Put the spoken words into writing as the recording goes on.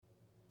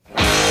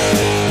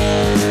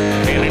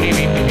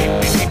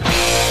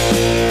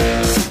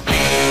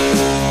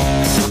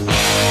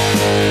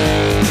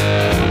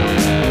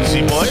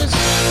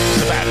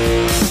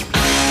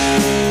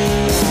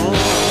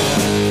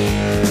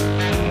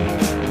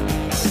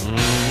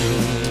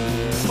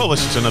Well,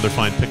 this is another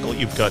fine pickle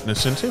you've gotten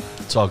us into.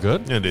 It's all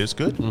good. It is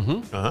good.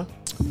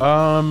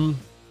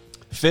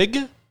 Fig?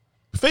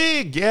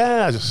 Fig,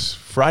 yeah. Just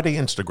Friday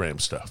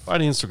Instagram stuff.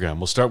 Friday Instagram.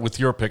 We'll start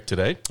with your pick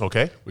today.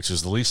 Okay. Which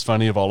is the least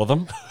funny of all of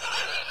them.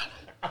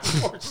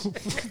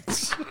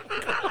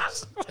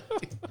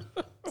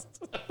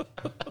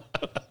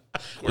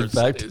 In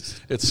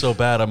fact, it's so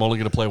bad, I'm only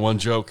going to play one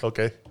joke.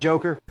 Okay.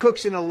 Joker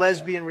cooks in a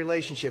lesbian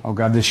relationship. Oh,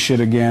 God, this shit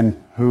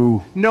again.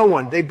 Who? No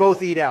one. They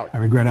both eat out. I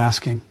regret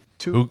asking.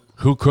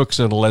 Who cooks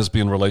in a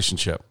lesbian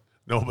relationship?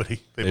 Nobody.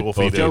 They They both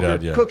both eat eat out.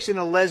 out. Yeah. Cooks in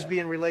a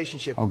lesbian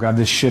relationship. Oh, God,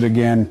 this shit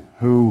again.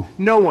 Who?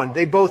 No one.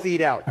 They both eat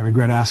out. I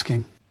regret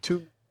asking.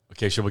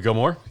 Okay, shall we go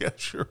more? Yeah,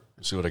 sure.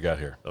 Let's see what I got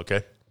here.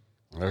 Okay.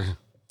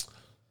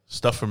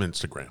 Stuff from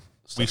Instagram.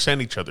 We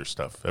send each other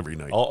stuff every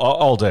night.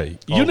 All day.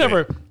 All You day.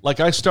 never,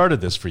 like I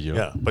started this for you.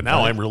 Yeah, but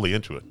now I'm really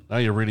into it. Now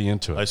you're really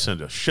into I it.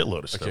 send a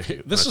shitload of stuff. Okay,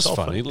 And this it's is all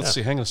funny. fun. Let's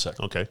see. Hang on a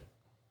second. Okay.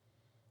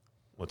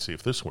 Let's see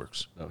if this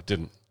works. No, it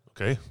didn't.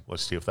 Okay.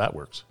 Let's see if that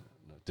works.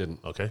 No, it didn't.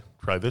 Okay.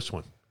 Try this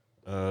one.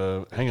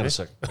 Hang on a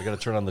second. I got to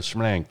turn on the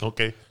schmang.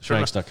 Okay.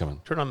 Schmang's not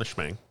coming. Turn on the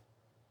schmang.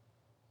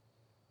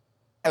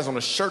 Has on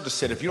a shirt that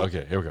said, if you don't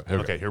Okay, here we go. Here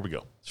we Okay, go. here we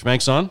go.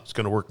 Schmang's on? It's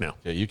going to work now.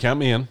 Okay, you count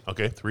me in.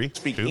 Okay, 3,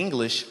 speak 2.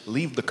 English,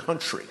 leave the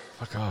country.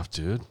 Fuck off,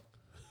 dude.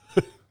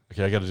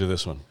 Okay, I got to do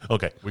this one.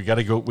 Okay. We got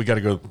to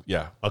go.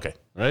 Yeah. Okay.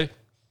 Ready?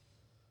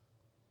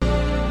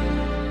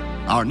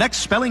 Our next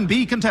spelling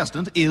bee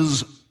contestant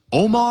is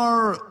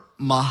Omar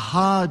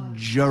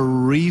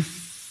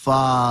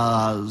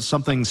Mahajarifa,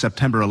 something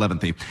September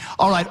 11th.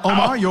 All right,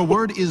 Omar, your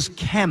word is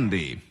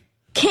candy.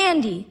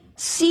 Candy.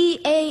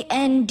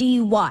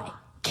 C-A-N-D-Y.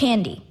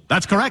 Candy.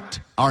 That's correct.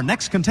 Our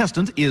next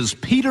contestant is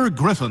Peter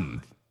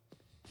Griffin.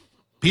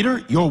 Peter,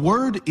 your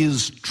word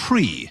is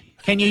tree.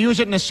 Can you use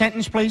it in a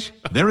sentence, please?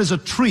 There is a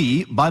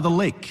tree by the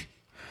lake.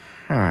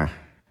 Can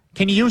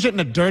you use it in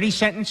a dirty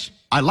sentence?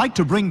 I like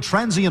to bring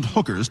transient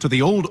hookers to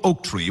the old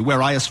oak tree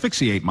where I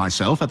asphyxiate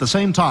myself at the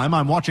same time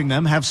I'm watching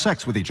them have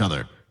sex with each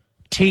other.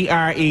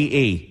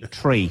 T-R-E-E.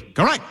 Tree.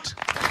 Correct.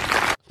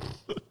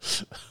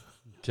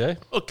 Okay.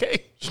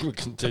 Okay. Should we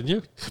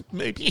continue?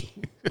 Maybe.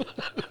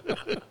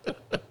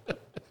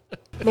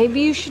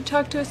 Maybe you should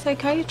talk to a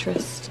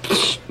psychiatrist.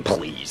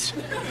 Please.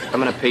 I'm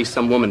gonna pay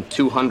some woman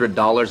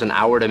 $200 an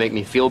hour to make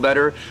me feel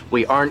better.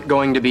 We aren't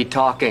going to be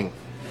talking.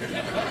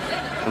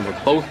 And we're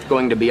both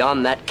going to be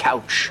on that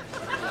couch.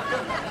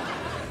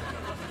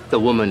 The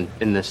woman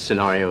in this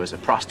scenario is a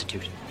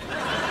prostitute.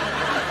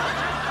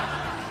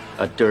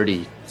 A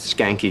dirty,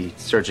 skanky,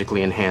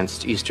 surgically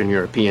enhanced Eastern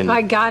European.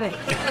 I got it.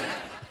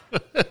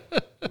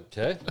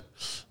 Okay.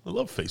 I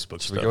love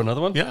Facebook Should stuff. we go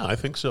another one? Yeah, I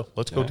think so.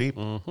 Let's go Yeah. deep.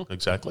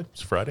 Exactly.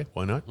 It's Friday.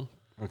 Why not?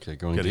 Okay,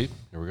 going Get it. deep.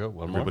 Here we go.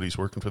 One more. Everybody's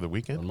working for the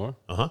weekend. One more.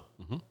 Uh-huh.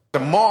 The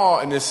mall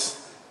and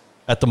this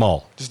At the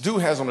mall.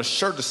 dude has on a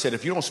shirt that said,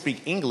 if you don't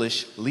speak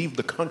English, leave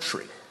the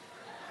country.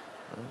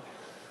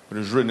 But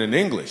it's written in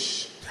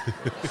English.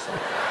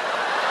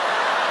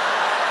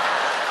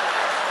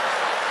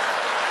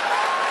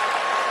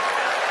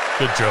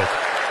 Good joke.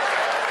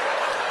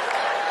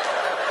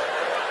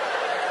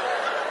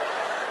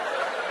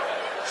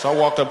 So I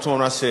walked up to him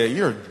and I said,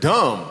 you're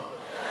dumb.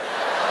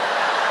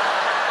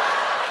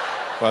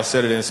 Well, I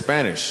said it in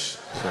Spanish.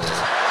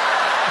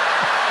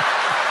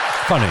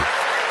 Funny.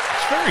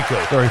 It's very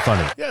good. Very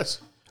funny.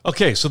 Yes.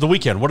 Okay, so the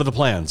weekend. What are the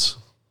plans?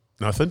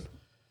 Nothing?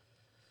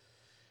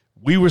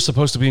 We were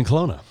supposed to be in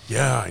Kelowna.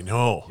 Yeah, I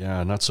know.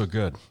 Yeah, not so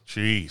good.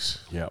 Jeez.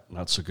 Yeah,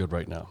 not so good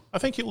right now. I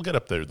think you'll get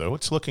up there, though.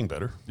 It's looking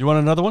better. You want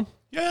another one?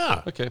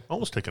 Yeah. Okay.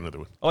 Almost take another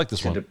one. I like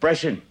this one.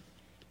 Depression.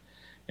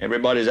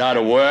 Everybody's out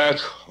of work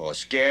or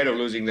scared of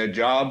losing their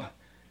job.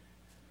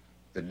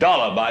 The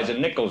dollar buys a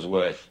nickel's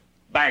worth.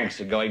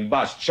 Banks are going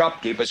bust.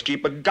 Shopkeepers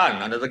keep a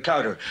gun under the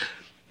counter.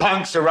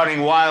 Punks are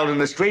running wild in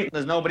the street, and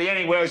there's nobody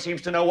anywhere who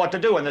seems to know what to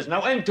do, and there's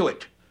no end to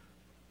it.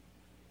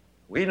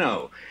 We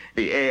know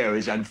the air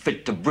is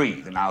unfit to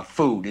breathe, and our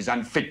food is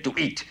unfit to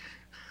eat.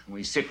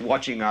 We sit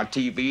watching our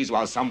TVs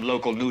while some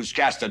local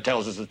newscaster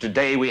tells us that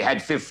today we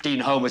had 15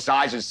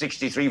 homicides and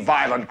 63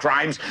 violent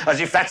crimes,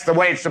 as if that's the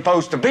way it's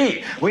supposed to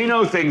be. We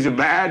know things are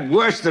bad,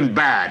 worse than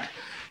bad.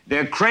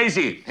 They're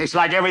crazy. It's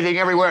like everything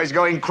everywhere is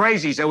going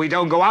crazy, so we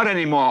don't go out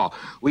anymore.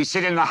 We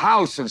sit in the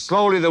house, and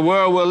slowly the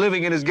world we're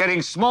living in is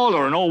getting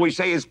smaller, and all we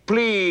say is,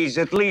 please,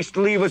 at least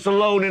leave us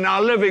alone in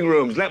our living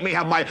rooms. Let me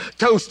have my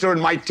toaster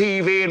and my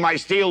TV and my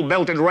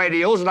steel-belted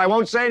radios, and I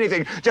won't say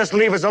anything. Just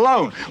leave us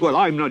alone. Well,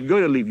 I'm not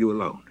going to leave you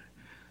alone.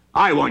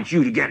 I want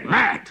you to get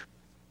mad.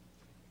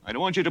 I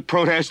don't want you to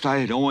protest.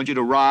 I don't want you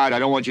to riot. I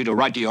don't want you to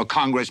write to your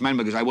congressman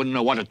because I wouldn't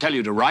know what to tell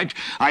you to write.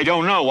 I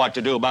don't know what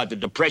to do about the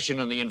depression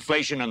and the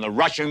inflation and the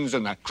Russians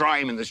and the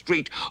crime in the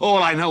street.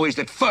 All I know is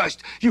that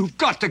first, you've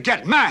got to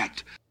get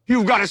mad.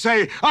 You've got to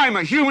say, I'm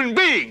a human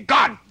being.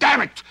 God damn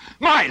it.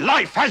 My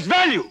life has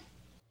value.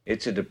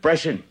 It's a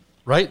depression.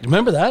 Right?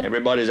 Remember that?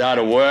 Everybody's out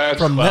of work.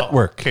 From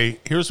Network. Okay,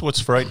 here's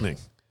what's frightening.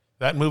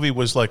 That movie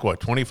was like, what,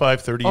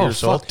 25, 30 Oh,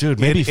 years fuck, old? dude,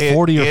 maybe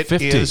 40 or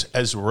 50. It is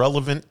as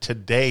relevant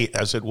today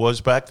as it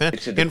was back then.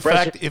 In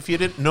fact, if you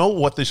didn't know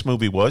what this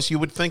movie was, you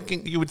would think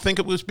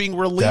it was being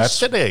released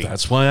today.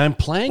 That's why I'm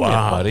playing it,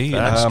 buddy.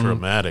 That's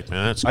dramatic,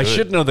 man. That's I good.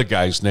 should know the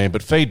guy's name,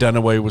 but Faye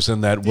Dunaway was in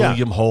that. Yeah.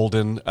 William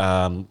Holden.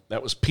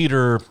 That was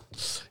Peter.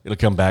 It'll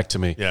come back to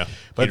me. Yeah,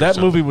 but Peter that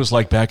something. movie was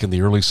like back in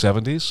the early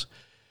 70s.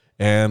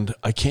 And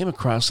I came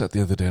across that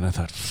the other day, and I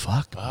thought,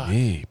 fuck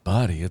me,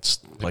 buddy. It's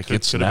like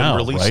it's could now, have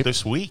been released right?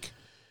 this week.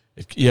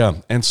 Yeah,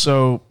 and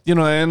so,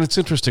 and it's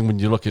interesting when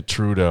you look at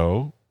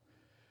Trudeau,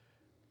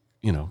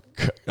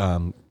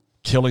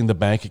 killing the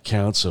bank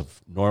accounts of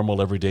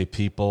normal, everyday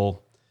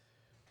people,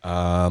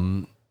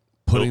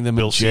 putting them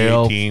in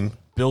jail. C-18.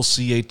 Bill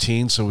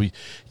C-18. So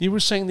you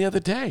were saying the other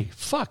day,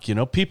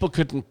 people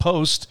couldn't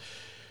post,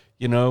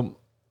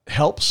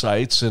 help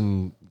sites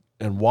and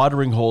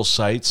watering hole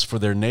sites for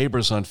their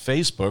neighbors on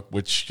Facebook,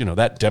 which,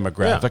 that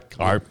demographic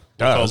All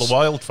does. the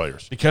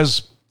wildfires.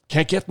 Because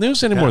can't get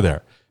news anymore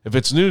there. If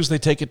it's news, they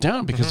take it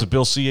down because of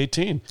Bill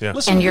C-18. Yeah.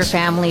 Listen, And your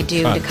family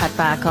do to cut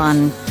back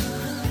on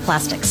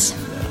plastics?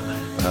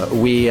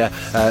 We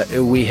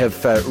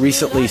have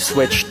recently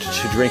switched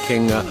to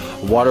drinking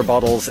water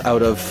bottles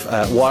out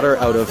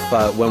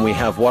of when we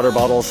have water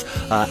bottles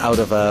out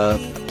of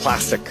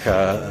plastic.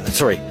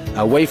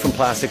 Away from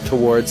plastic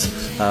towards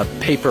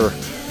paper.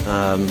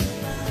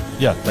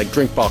 Like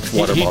drink box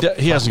water bottle.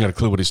 He hasn't got a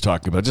clue what he's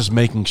talking about. Just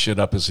making shit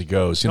up as he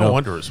goes. No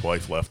wonder his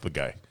wife left the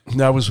guy.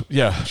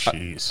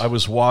 Jeez. I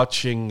was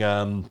watching.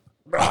 I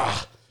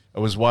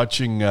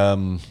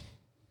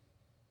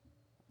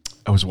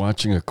was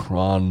watching a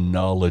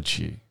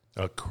chronology.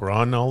 A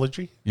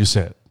chronology? You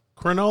said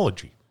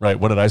chronology. Right.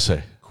 What did I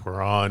say?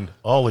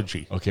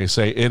 Chronology. Okay.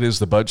 Say it is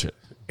the budget.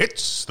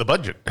 It's the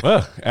budget.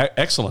 Well,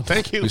 excellent.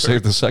 Thank you. We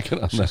saved the second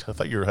on that. I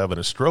thought you were having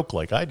a stroke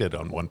like I did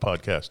on one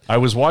podcast. I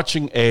was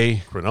watching a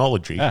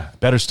chronology.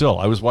 Better still,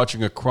 I was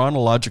watching a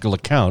chronological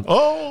account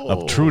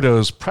of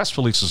Trudeau's press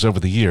releases over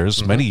the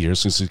years, many years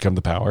since he's come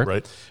to power,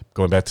 right?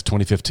 Going back to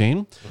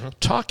 2015,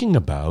 talking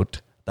about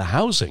the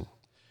housing.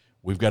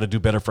 We've got to do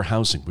better for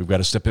housing. We've got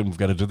to step in. We've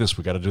got to do this.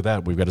 We've got to do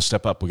that. We've got to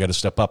step up. We've got to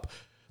step up.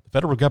 The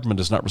federal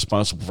government is not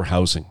responsible for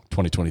housing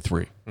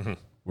 2023.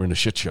 We're in a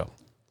shit show.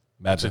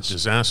 Madness. It's a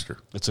disaster.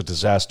 It's a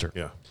disaster.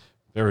 Yeah.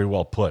 Very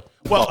well put.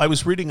 Well, I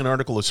was reading an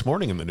article this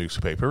morning in the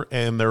newspaper,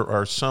 and there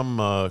are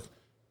some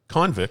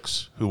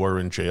convicts who are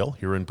in jail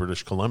here in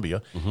British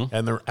Columbia,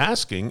 and they're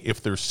asking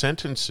if their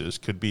sentences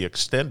could be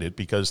extended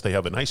because they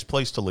have a nice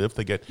place to live.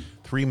 They get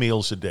 3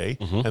 meals a day,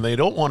 and they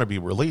don't want to be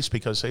released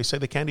because they say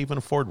they can't even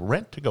afford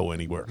rent to go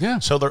anywhere. Yeah.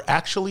 So they're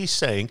actually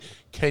saying,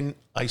 can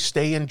I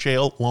stay in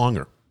jail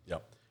longer?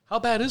 How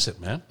bad is it,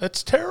 man?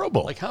 That's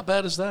terrible. Like, how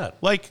bad is that?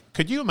 Like,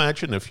 could you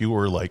imagine if you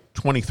were like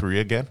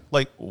 23 again?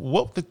 Like,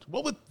 what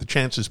would the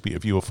chances be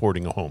of you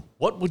affording a home?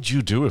 What would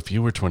you do if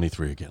you were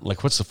 23 again?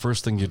 Like, what's the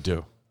first thing you'd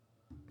do?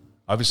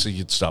 Obviously,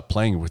 you'd stop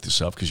playing with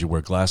yourself because you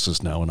wear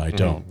glasses now, and I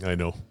don't. I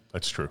know.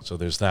 That's true. So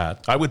there's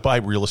that. I would buy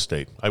real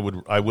estate. I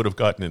would have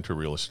gotten into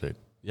real estate.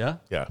 Yeah?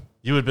 Yeah.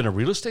 You would have been a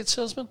real estate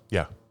salesman?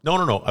 Yeah.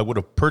 No. I would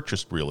have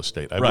purchased real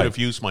estate. I would have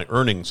used my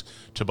earnings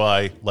to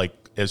buy, like,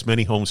 as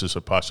many homes as I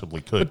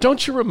possibly could. But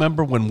don't you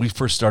remember when we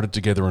first started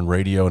together in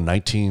radio in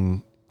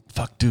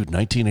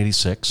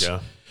 1986? Yeah.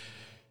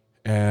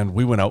 And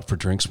we went out for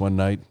drinks one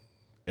night,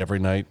 every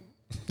night,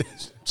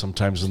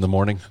 sometimes in the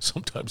morning.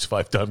 Sometimes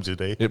 5 times a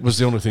day. It was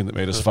the only thing that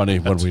made us funny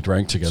when we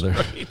drank together.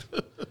 Right.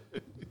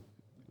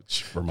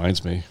 Which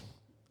reminds me,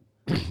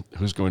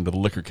 who's going to the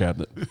liquor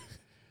cabinet?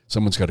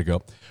 Someone's got to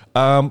go.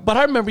 But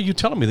I remember you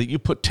telling me that you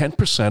put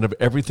 10% of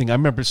everything. I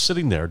remember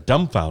sitting there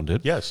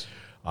dumbfounded. Yes.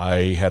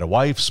 I had a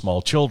wife,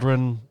 small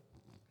children,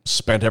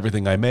 spent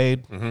everything I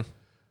made.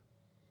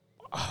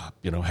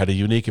 Had a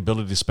unique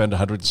ability to spend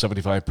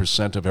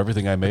 175% of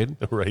everything I made.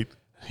 Right.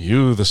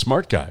 You, the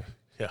smart guy.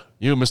 Yeah.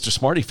 You, Mr.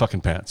 Smarty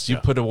fucking pants. You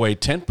put away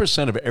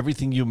 10% of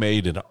everything you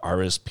made in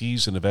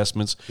RSPs and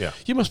investments. Yeah.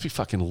 You must be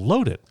fucking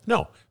loaded.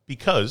 No,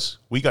 because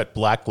we got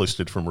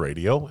blacklisted from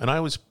radio, and I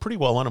was pretty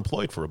well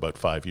unemployed for about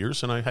 5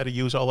 years, and I had to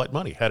use all that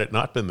money. Had it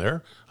not been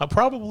there, I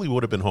probably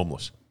would have been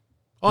homeless.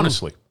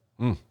 Honestly.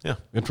 Yeah.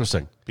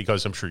 Interesting.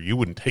 Because I'm sure you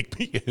wouldn't take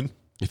me in.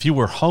 If you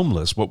were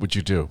homeless, what would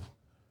you do?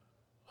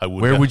 I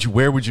would. Where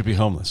would you be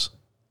homeless?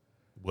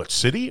 What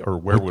city, or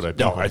where would I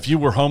be? No, if you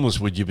were homeless,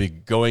 would you be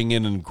going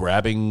in and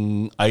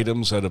grabbing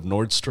items out of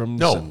Nordstrom's?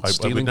 No, and I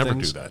stealing would never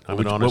things? do that.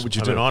 What would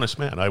you do? I'm an honest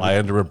man. Lie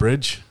under a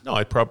bridge? No,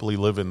 I'd probably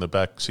live in the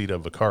back seat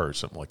of a car or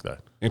something like that.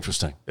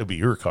 Interesting. It'd be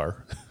your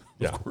car,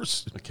 Yeah. of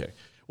course. Okay.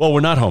 Well,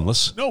 we're not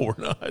homeless. No, we're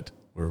not.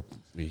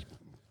 We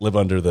live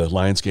under the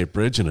Lionsgate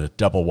Bridge in a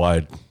double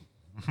wide.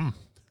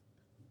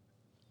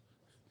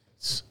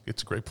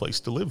 It's a great place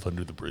to live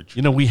under the bridge.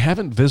 You know, we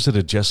haven't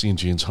visited Jesse and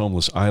Jean's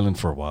homeless island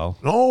for a while.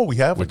 No, we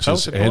haven't. Which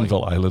How's is it going?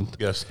 Anvil Island.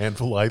 Yes,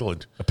 Anvil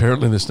Island.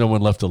 Apparently, there's no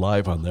one left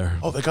alive on there.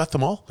 Oh, they got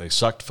them all? They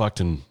sucked,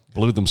 fucked, and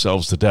blew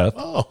themselves to death.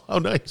 Oh, how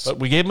nice. But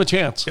we gave them a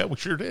chance. Yeah, we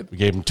sure did. We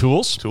gave them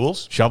tools,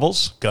 Tools,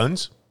 shovels,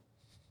 guns,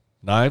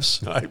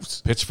 knives,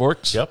 knives,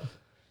 pitchforks. Yep.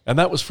 And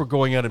that was for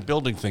going out and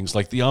building things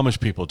like the Amish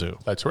people do.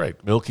 That's right.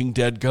 Milking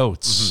dead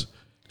goats,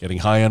 getting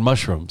high on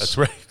mushrooms. That's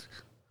right.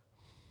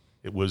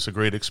 It was a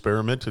great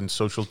experiment in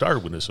social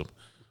Darwinism.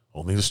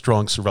 Only the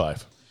strong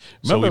survive.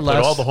 Remember so we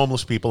put all the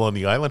homeless people on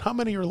the island. How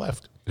many are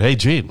left? Hey,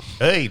 Gene.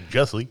 Hey,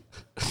 Jesse.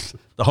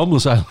 The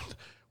homeless island.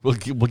 We'll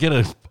get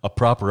a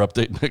proper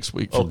update next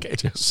week from Okay.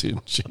 Jesse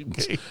and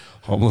Gene's Okay.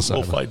 homeless We'll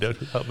island. find out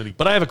how many.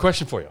 But I have a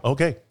question for you.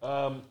 Okay.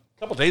 A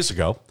couple days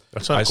ago.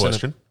 That's not I a sent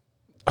question.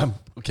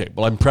 Okay,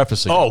 well, I'm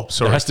prefacing. Oh,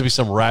 sorry. There has to be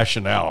some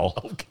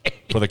rationale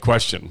for the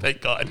question.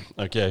 Thank God.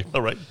 Okay.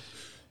 All right.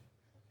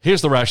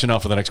 Here's the rationale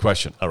for the next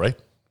question. All right.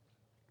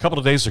 A couple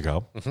of days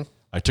ago,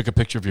 I took a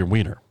picture of your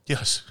wiener,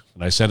 Yes.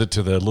 and I sent it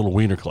to the little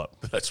wiener club.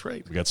 That's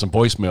right. We got some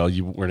voicemail.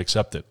 You weren't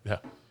accepted. Yeah.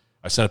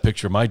 I sent a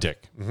picture of my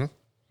dick.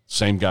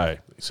 Same guy.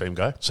 Same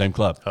guy? Same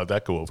club. How'd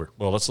that go over?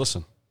 Well, let's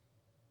listen.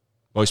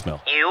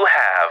 Voicemail. You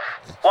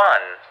have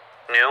one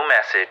new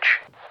message.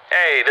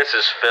 Hey, this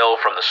is Phil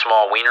from the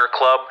Small Wiener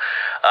Club.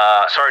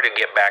 Sorry to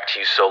get back to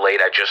you so late.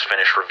 I just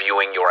finished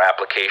reviewing your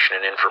application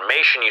and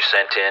information you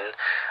sent in,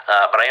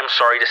 but I am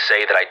sorry to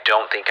say that I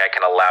don't think I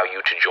can allow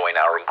you to join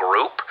our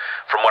group.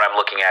 From what I'm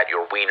looking at,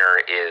 your wiener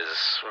is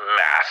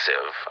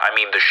massive. I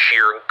mean, the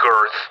sheer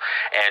girth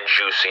and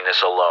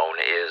juiciness alone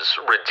is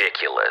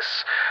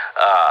ridiculous.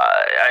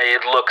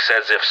 It looks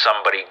as if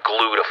somebody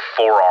glued a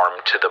forearm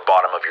to the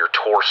bottom of your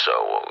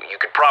torso. You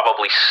could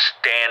probably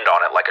stand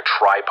on it like a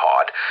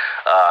tripod.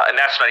 And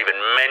that's not even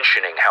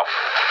mentioning how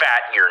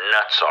fat your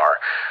nuts are.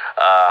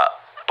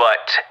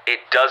 But it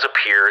does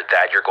appear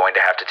that you're going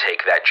to have to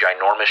take that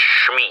ginormous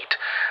schmeat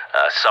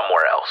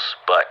somewhere else.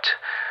 But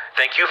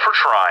thank you for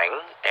trying,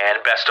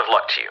 and best of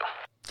luck to you.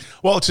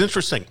 Well, it's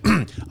interesting.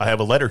 I have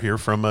a letter here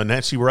from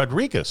Nancy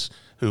Rodriguez,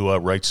 who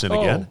writes in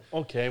again.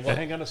 Okay. Well,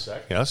 hang on a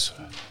sec. Yes.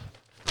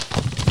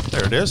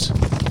 There it is.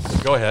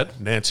 Go ahead.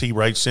 Nancy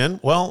writes in,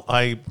 well,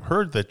 I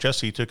heard that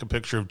Jesse took a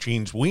picture of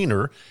Gene's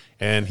wiener,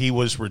 and he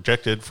was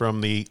rejected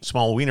from the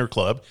Small Wiener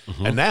Club.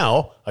 And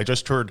now I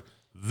just heard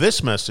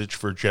this message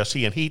for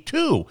Jesse, and he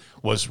too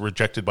was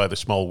rejected by the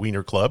Small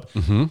Wiener Club.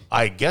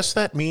 I guess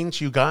that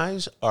means you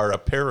guys are a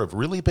pair of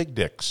really big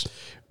dicks.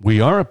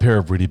 We are a pair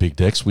of really big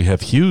dicks. We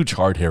have huge,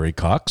 hard, hairy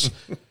cocks.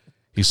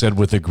 He said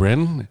with a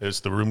grin.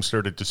 As the room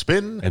started to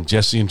spin. And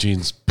Jesse and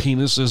Jean's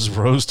penises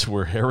rose to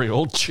her hairy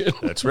old chin.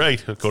 That's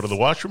right. Go to the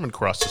washroom and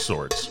cross the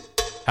swords.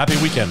 Happy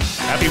weekend.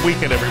 Happy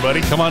weekend,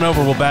 everybody. Come on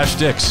over. We'll bash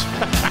dicks.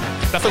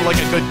 Nothing like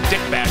a good dick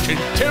bashing.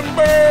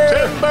 Timber!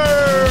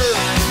 Timber!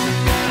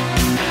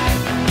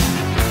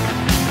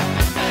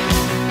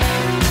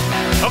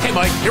 Okay,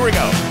 Mike, here we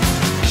go.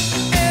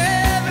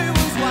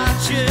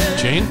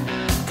 Gene?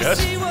 Yes?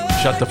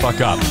 Shut the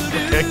fuck up.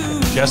 Okay.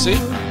 Jesse?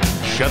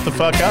 Shut the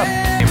fuck up.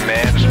 Hey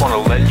man, just want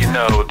to let you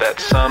know that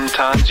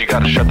sometimes you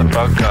gotta shut the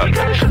fuck up.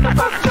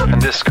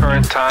 And this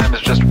current time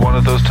is just one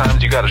of those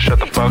times you gotta shut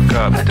the fuck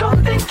up. I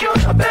don't think you're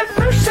a bad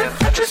person.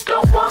 I just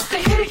don't want to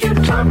hear you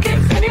talking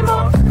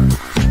anymore.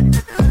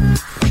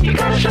 You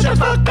gotta shut the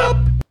fuck up.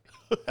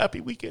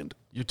 Happy weekend.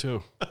 You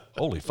too.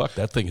 Holy fuck,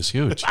 that thing is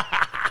huge.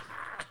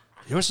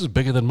 Yours is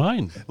bigger than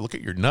mine. Look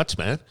at your nuts,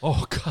 man.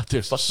 Oh, God,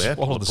 they're Fuck that.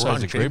 swallowed the size LeBron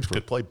of James grapefruit.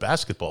 could play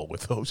basketball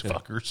with those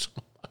fuckers.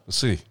 Let's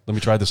see. Let me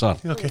try this on.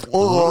 Okay.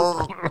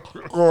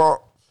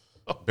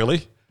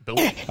 Billy?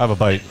 Billy? Have a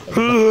bite.